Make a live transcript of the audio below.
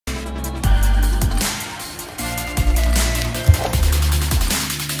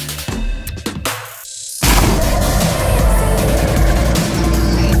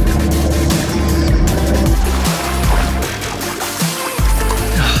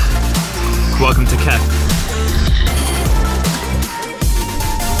Welcome to Kef.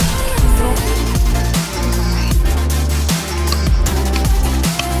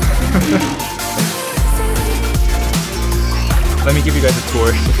 Let me give you guys a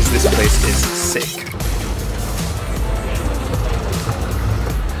tour because this place is sick.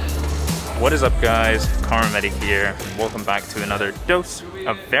 What is up guys, Karmamedic here. Welcome back to another dose,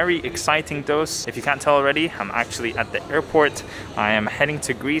 a very exciting dose. If you can't tell already, I'm actually at the airport. I am heading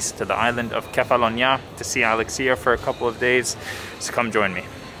to Greece, to the island of Kefalonia to see Alexia for a couple of days. So come join me.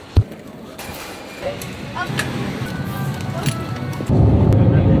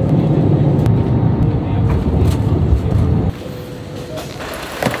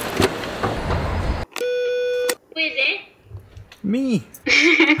 Who is it? Me!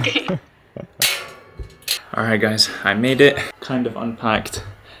 Alright guys, I made it. Kind of unpacked.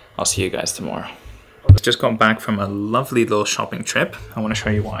 I'll see you guys tomorrow. Just got back from a lovely little shopping trip. I want to show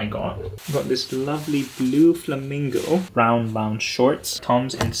you what I got. I got this lovely blue flamingo round bound shorts.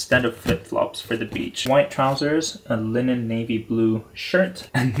 Toms instead of flip-flops for the beach. White trousers, a linen navy blue shirt,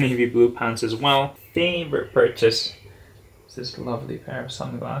 and navy blue pants as well. Favorite purchase is this lovely pair of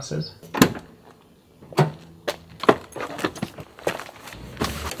sunglasses.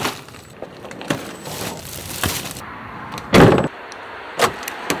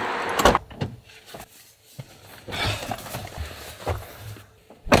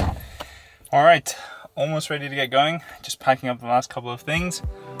 All right, almost ready to get going. Just packing up the last couple of things,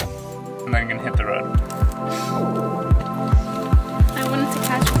 and then I'm gonna hit the road. I wanted to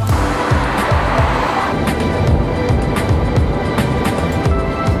catch one.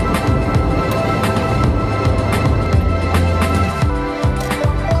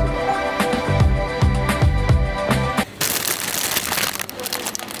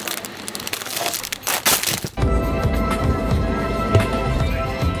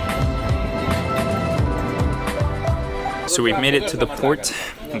 So we've made it to the port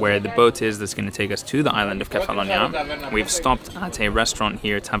where the boat is that's going to take us to the island of Kefalonia. We've stopped at a restaurant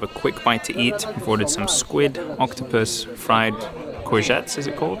here to have a quick bite to eat. We've ordered some squid, octopus, fried courgettes, is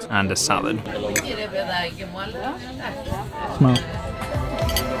it called? And a salad. Smell.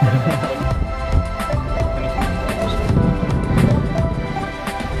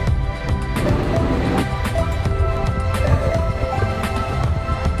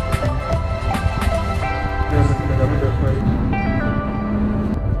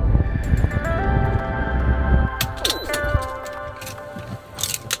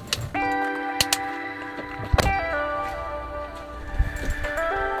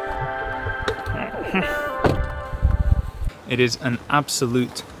 It is an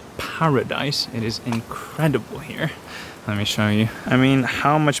absolute paradise. It is incredible here. Let me show you. I mean,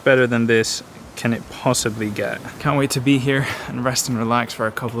 how much better than this can it possibly get? Can't wait to be here and rest and relax for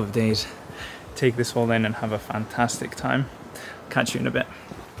a couple of days. Take this all in and have a fantastic time. Catch you in a bit.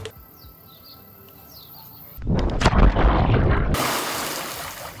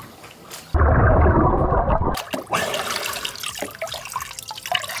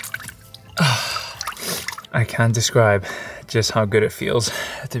 I can't describe just how good it feels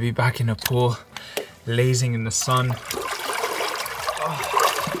to be back in a pool, lazing in the sun.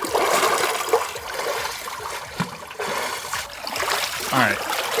 Alright,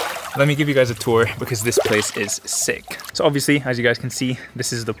 let me give you guys a tour because this place is sick. So obviously, as you guys can see,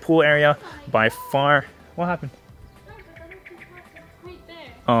 this is the pool area by far. What happened?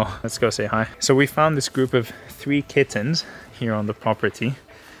 Oh, let's go say hi. So we found this group of 3 kittens here on the property.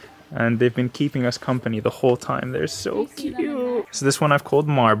 And they've been keeping us company the whole time. They're so cute. So this one I've called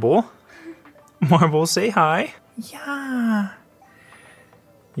Marble. Marble, say hi. Yeah.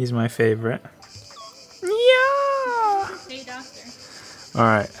 He's my favorite. Yeah. All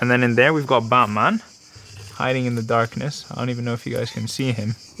right, and then in there we've got Batman hiding in the darkness. I don't even know if you guys can see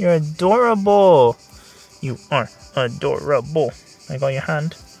him. You're adorable. You are adorable. I got your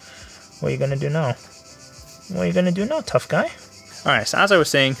hand. What are you gonna do now? What are you gonna do now, tough guy? All right, so as I was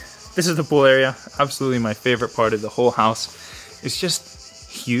saying, this is the pool area. Absolutely my favorite part of the whole house. It's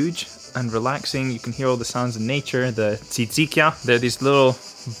just huge and relaxing. You can hear all the sounds of nature. The tsitsikia, they're these little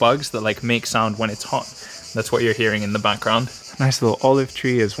bugs that like make sound when it's hot. That's what you're hearing in the background. Nice little olive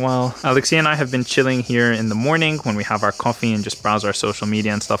tree as well. Alexia and I have been chilling here in the morning when we have our coffee and just browse our social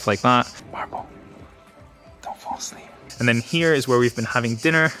media and stuff like that. Marble, don't fall asleep. And then here is where we've been having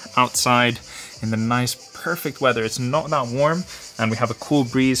dinner outside in the nice, perfect weather. It's not that warm and we have a cool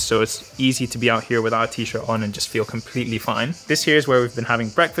breeze, so it's easy to be out here without a t-shirt on and just feel completely fine. This here is where we've been having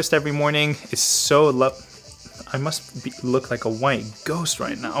breakfast every morning. It's so I must look like a white ghost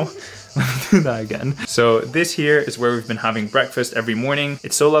right now. Do that again. So this here is where we've been having breakfast every morning.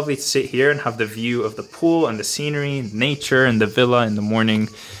 It's so lovely to sit here and have the view of the pool and the scenery, nature and the villa in the morning.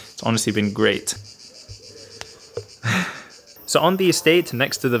 It's honestly been great. So on the estate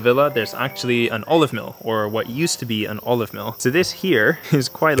next to the villa, there's actually an olive mill, or what used to be an olive mill. So this here is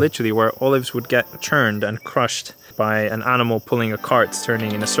quite literally where olives would get churned and crushed by an animal pulling a cart,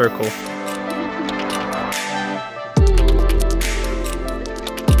 turning in a circle.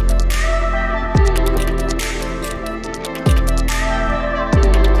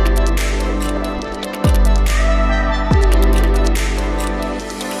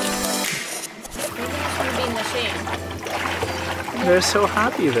 They're so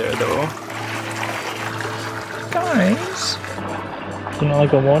happy there though. Guys! Do you not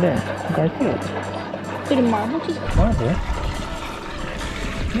like a water? Garfield. Little marble, just Marble?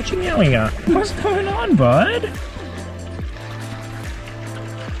 What you yelling at? What's going on, bud?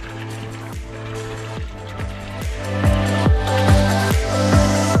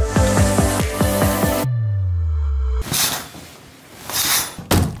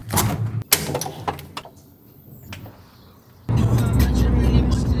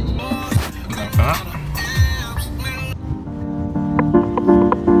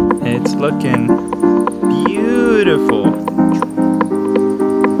 It's looking beautiful.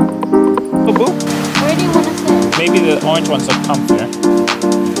 Oh, boo. Where do you want to sit? Maybe the orange ones are comfier.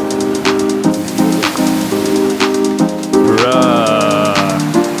 Bruh.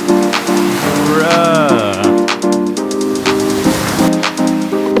 Bruh.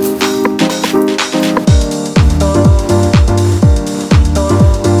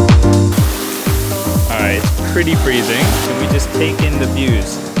 Alright, it's pretty freezing. Can we just take in the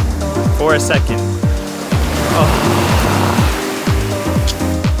views for a second? Oh.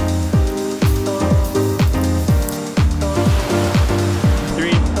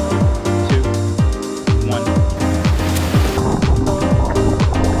 3, 2, 1.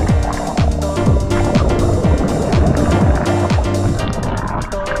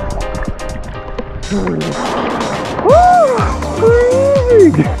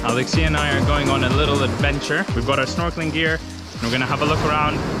 Alexia and I are going on a little adventure. We've got our snorkeling gear and we're gonna have a look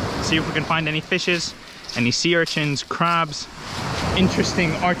around, see if we can find any fishes, any sea urchins, crabs,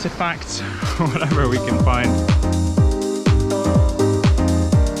 interesting artifacts, whatever we can find.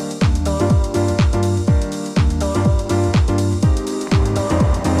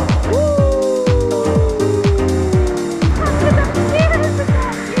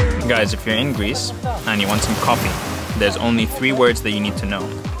 Guys, if you're in Greece and you want some coffee, there's only 3 words that you need to know.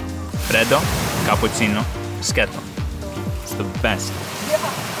 Freddo, cappuccino, schietto. It's the best.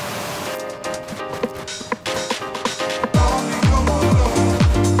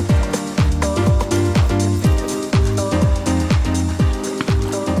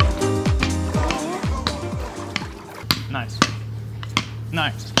 Nice.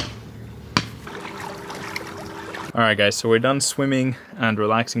 Nice. Alright guys, so we're done swimming and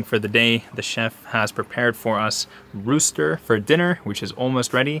relaxing for the day. The chef has prepared for us rooster for dinner, which is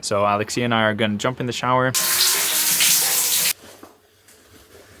almost ready. So Alexia and I are gonna jump in the shower.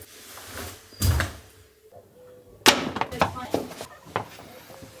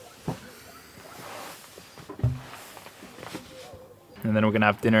 And then we're gonna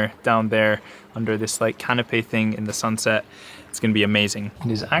have dinner down there under this like canopy thing in the sunset. It's gonna be amazing.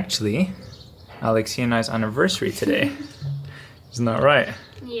 It is actually Alexia and I's anniversary today. Isn't that right?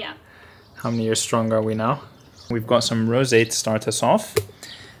 Yeah. How many years strong are we now? We've got some rosé to start us off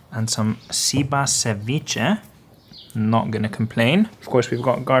and some sea bass ceviche. Not gonna complain. Of course, we've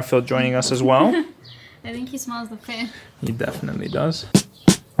got Garfield joining us as well. I think he smells the fish. He definitely does.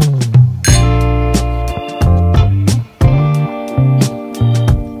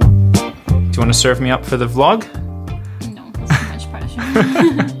 Do you want to serve me up for the vlog? No, that's too much pressure.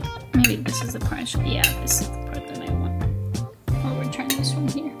 Maybe this is the part. Yeah, this is the part that I want. I'll return this from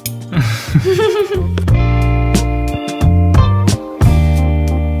here.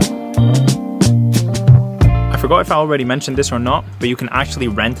 I forgot if I already mentioned this or not, but you can actually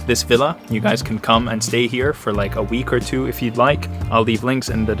rent this villa. You guys can come and stay here for like a week or 2 if you'd like. I'll leave links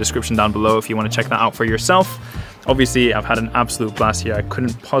in the description down below if you want to check that out for yourself. Obviously, I've had an absolute blast here. I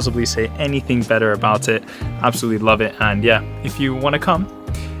couldn't possibly say anything better about it. Absolutely love it. And yeah, if you want to come,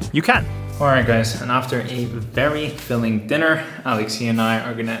 you can. All right, guys, and after a very filling dinner, Alexia and I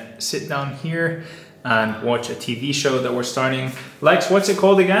are gonna sit down here and watch a TV show that we're starting. Lex, what's it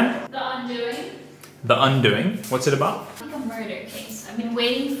called again? The Undoing. The Undoing. What's it about? Like a murder case. I've been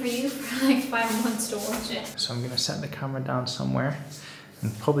waiting for you for like 5 months to watch it. So I'm gonna set the camera down somewhere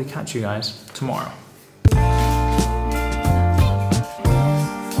and probably catch you guys tomorrow.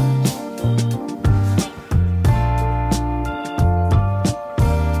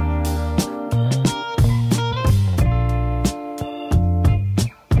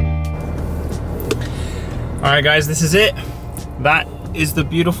 Alright guys, this is it. That is the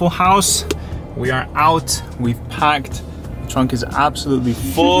beautiful house. We are out, we've packed. The trunk is absolutely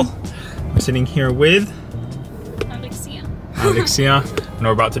full. I'm sitting here with Alexia. And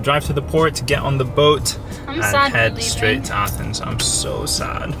we're about to drive to the port to get on the boat and head straight to Athens. I'm so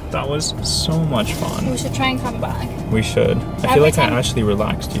sad. That was so much fun. We should try and come back. We should. I feel like I actually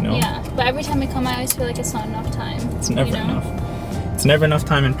relaxed, you know? Yeah, but every time I come, I always feel like it's not enough time. It's never enough. It's never enough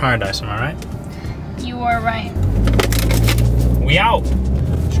time in paradise, am I right? You are right. We out!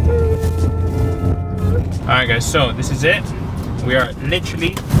 Alright guys, so this is it. We are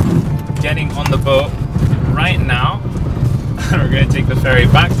literally getting on the boat right now. We're gonna take the ferry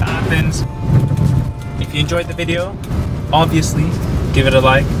back to Athens. If you enjoyed the video, obviously give it a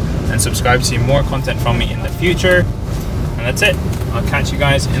like and subscribe to see more content from me in the future. And that's it. I'll catch you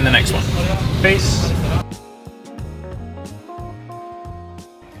guys in the next one. Peace.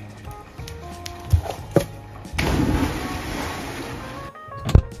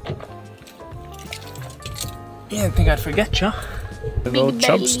 You didn't think I'd forget ya? The little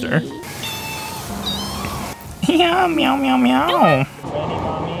chubster. Meow, meow, meow, meow. Ready,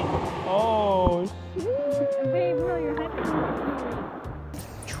 mommy? Oh, Babe, no, you're happy.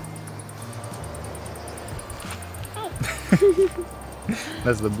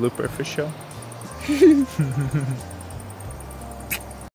 That's the blooper for sure.